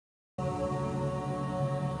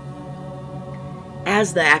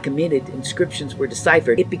As the Achaemenid inscriptions were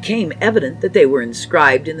deciphered, it became evident that they were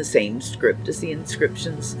inscribed in the same script as the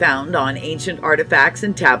inscriptions found on ancient artifacts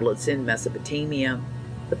and tablets in Mesopotamia,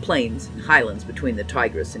 the plains and highlands between the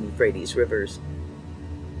Tigris and Euphrates rivers.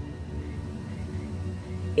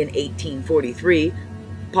 In 1843,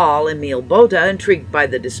 Paul Emile Botha, intrigued by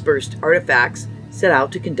the dispersed artifacts, set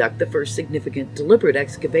out to conduct the first significant deliberate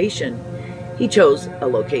excavation. He chose a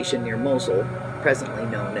location near Mosul, presently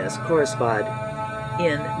known as Khorsabad,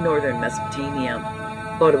 in northern Mesopotamia.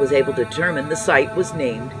 Botha was able to determine the site was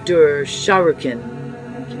named Dur Sharukin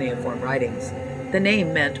in cuneiform writings. The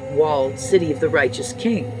name meant walled city of the righteous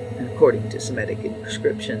king, according to Semitic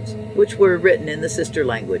inscriptions, which were written in the sister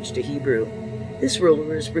language to Hebrew. This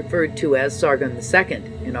ruler is referred to as Sargon II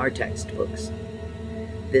in our textbooks.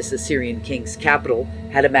 This Assyrian king's capital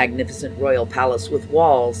had a magnificent royal palace with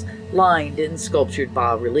walls lined in sculptured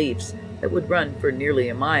bas-reliefs that would run for nearly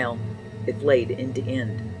a mile if laid end to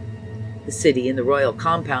end. The city and the royal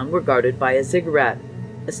compound were guarded by a ziggurat,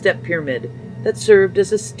 a step pyramid that served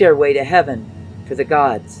as a stairway to heaven for the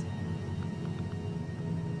gods.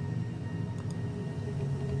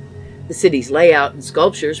 The city's layout and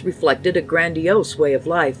sculptures reflected a grandiose way of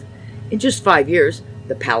life. In just 5 years,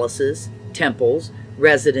 the palaces, temples,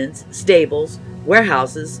 residences, stables,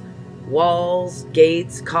 warehouses, walls,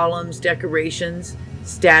 gates, columns, decorations,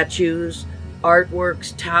 statues,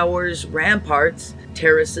 artworks, towers, ramparts,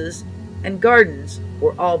 terraces, and gardens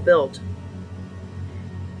were all built.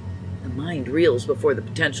 The mind reels before the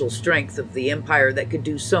potential strength of the empire that could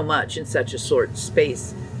do so much in such a short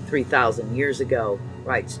space 3,000 years ago,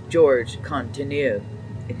 writes Georges Conteneu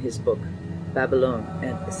in his book Babylon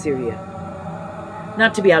and Assyria.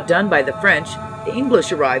 Not to be outdone by the French, the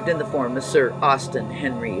English arrived in the form of Sir Austin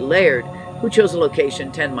Henry Layard, who chose a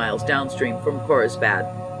location 10 miles downstream from Khorsabad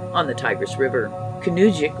on the Tigris River.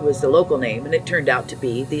 Kunujik was the local name, and it turned out to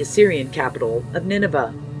be the Assyrian capital of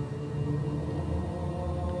Nineveh.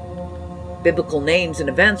 Biblical names and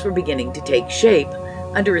events were beginning to take shape.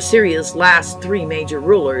 Under Assyria's last 3 major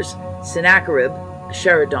rulers, Sennacherib,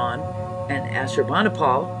 Esarhaddon, and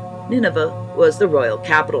Ashurbanipal, Nineveh was the royal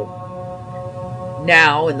capital.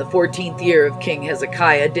 Now, in the 14th year of King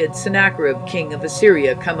Hezekiah, did Sennacherib, king of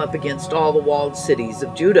Assyria, come up against all the walled cities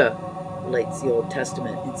of Judah, relates the Old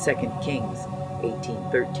Testament in 2 Kings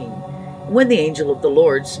 18:13. When the angel of the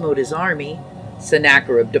Lord smote his army,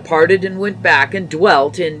 Sennacherib departed and went back and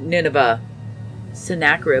dwelt in Nineveh.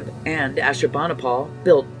 Sennacherib and Ashurbanipal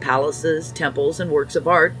built palaces, temples, and works of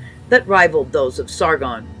art that rivaled those of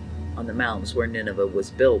Sargon on the mounds where Nineveh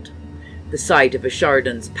was built. The site of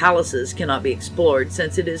Esarhaddon's palaces cannot be explored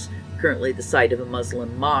since it is currently the site of a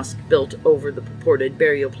Muslim mosque built over the purported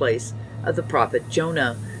burial place of the prophet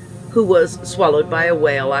Jonah, who was swallowed by a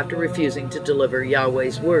whale after refusing to deliver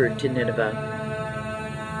Yahweh's word to Nineveh.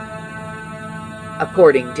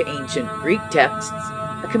 According to ancient Greek texts,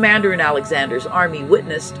 a commander in Alexander's army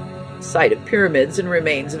witnessed the site of pyramids and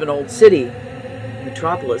remains of an old city, a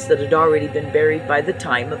metropolis that had already been buried by the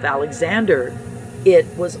time of Alexander. It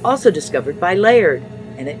was also discovered by Layard,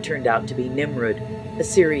 and it turned out to be Nimrud,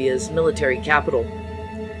 Assyria's military capital.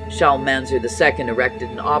 Shalmaneser II erected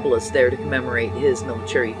an obelisk there to commemorate his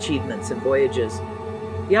military achievements and voyages.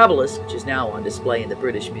 The obelisk, which is now on display in the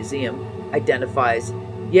British Museum, identifies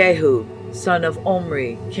Jehu, son of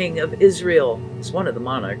Omri, king of Israel, as one of the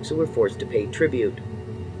monarchs who were forced to pay tribute.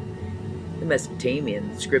 The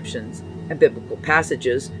Mesopotamian inscriptions and biblical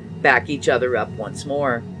passages back each other up once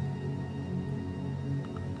more.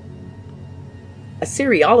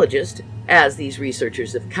 Assyriologists, as these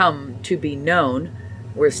researchers have come to be known,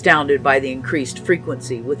 were astounded by the increased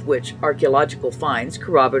frequency with which archaeological finds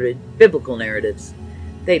corroborated biblical narratives.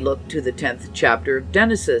 They looked to the 10th chapter of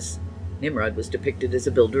Genesis. Nimrod was depicted as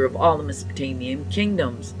a builder of all the Mesopotamian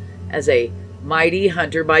kingdoms, as a mighty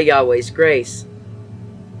hunter by Yahweh's grace.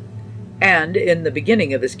 And in the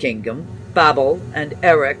beginning of his kingdom, Babel and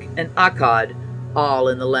Erech and Akkad, all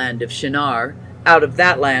in the land of Shinar, out of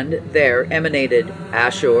that land there emanated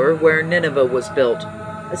Ashur, where Nineveh was built,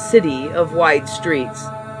 a city of wide streets,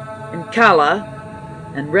 and Calah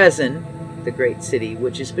and Rezin, the great city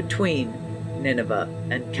which is between Nineveh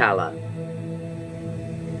and Calah.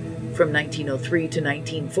 From 1903 to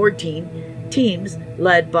 1914, teams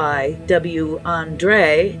led by W.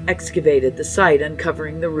 André excavated the site,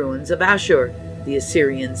 uncovering the ruins of Ashur, the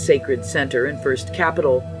Assyrian sacred center and first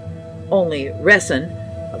capital. Only Rezin,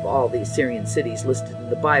 of all the Assyrian cities listed in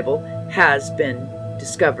the Bible, has been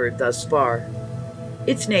discovered thus far.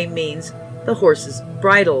 Its name means the horse's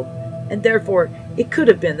bridle, and therefore it could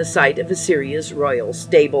have been the site of Assyria's royal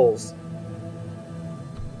stables.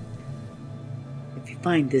 If you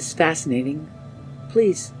find this fascinating,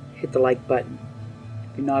 please hit the like button.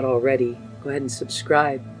 If you're not already, go ahead and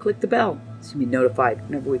subscribe. Click the bell so you'll be notified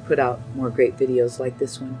whenever we put out more great videos like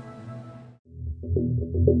this one.